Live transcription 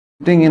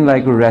sitting in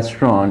like a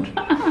restaurant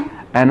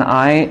and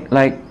I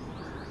like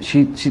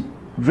she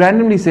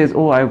randomly says,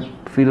 oh, I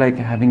feel like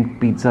having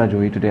pizza,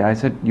 Joey, today. I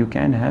said, you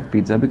can't have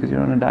pizza because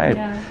you're on a diet.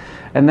 Yeah.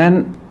 And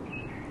then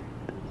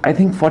I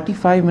think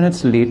 45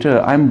 minutes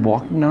later I'm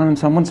walking down and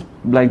someone's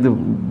like, the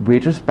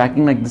waiter's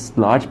packing like this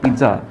large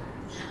pizza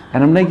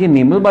and I'm like, ye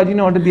Naimal Baji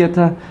ne order diya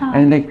tha,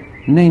 and like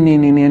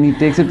nahi, and he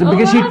takes it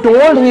because she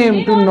told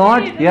him to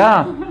not.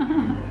 Yeah.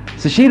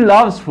 So she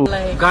loves food.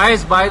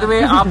 Guys, by the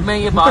way, आप मैं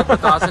ये बात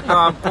बता सकता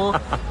हूँ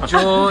आपको,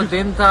 जो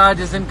दिन था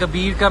जिस दिन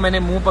कबीर का मैंने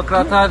मुंह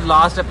पकड़ा था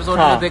लास्ट एपिसोड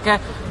में देखा है,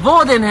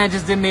 वो दिन है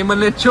जिस दिन नैमल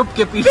ने छुप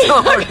के पिज़्ज़ा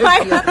ऑर्डर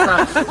किया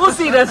था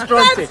उसी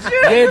रेस्टोरेंट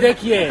से। ये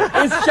देखिए,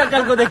 इस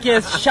शक्ल को देखिए,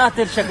 इस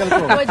शातिर शक्ल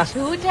को। वो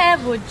झूठ है,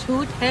 वो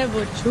झूठ है,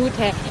 वो झूठ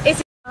है।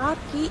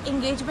 आपकी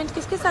एंगेजमेंट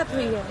किसके साथ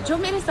हुई है? जो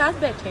मेरे साथ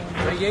बैठे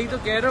हैं। मैं यही तो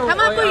कह रहा हूँ। हम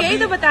आपको यही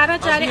तो बताना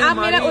चाह रहे हैं। आप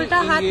मेरा उल्टा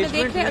हाथ में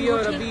देख रहे हैं।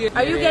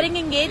 Are you getting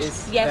engaged?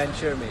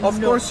 Yes. Of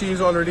course, she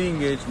is already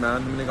engaged,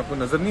 man. मैंने आपको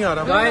नजर नहीं आ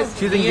रहा? Guys,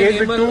 she's engaged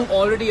with two.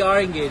 Already are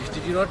engaged.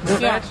 Did you not know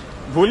that?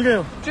 भूल गए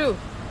हो? True.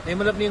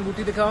 नैमल अपनी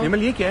अंगूठी दिखाओ।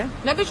 नैमल ये क्या है?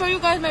 Let me show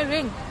you guys my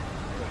ring.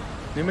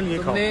 नैमल ये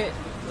खाओ।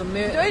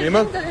 तुमने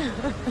नैमल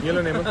ये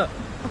लो नैमल।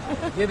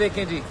 ये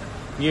देखें जी।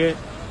 ये।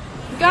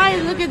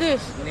 Guys, look at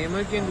this.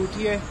 नैमल की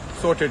अंगूठी है।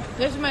 Sorted.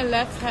 This is my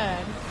left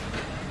hand.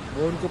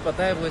 वो उनको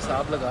पता है, वो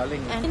हिसाब लगा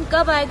लेंगे। And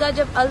कब आएगा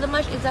जब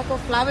अल्दमश इज़ा को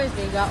फ्लावर्स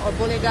देगा और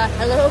बोलेगा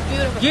हेलो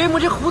ब्यूटीफुल? ये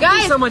मुझे खुद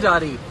नहीं समझ आ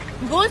रही।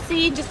 वो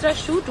सीन जिस तरह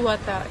शूट हुआ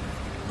था,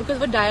 बिकॉज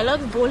वो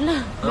डायलॉग बोलना,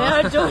 मैं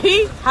और जो ही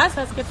हंस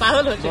के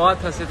पागल हो चुके।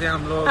 बहुत हंसे थे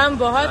हम लोग। हम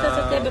बहुत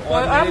हंसे थे बिफोर,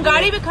 और हम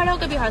गाड़ी में खड़े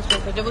होकर भी हंस रहे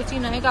थे। जब वो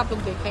सीन आएगा आप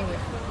लोग देखेंगे।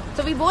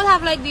 So we both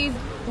have like these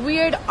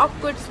weird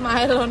awkward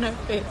smile on our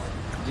face.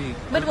 Ji.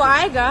 But वो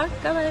आएगा,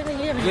 कब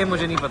आएगा ये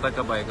मुझे नहीं पता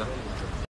कब आएगा।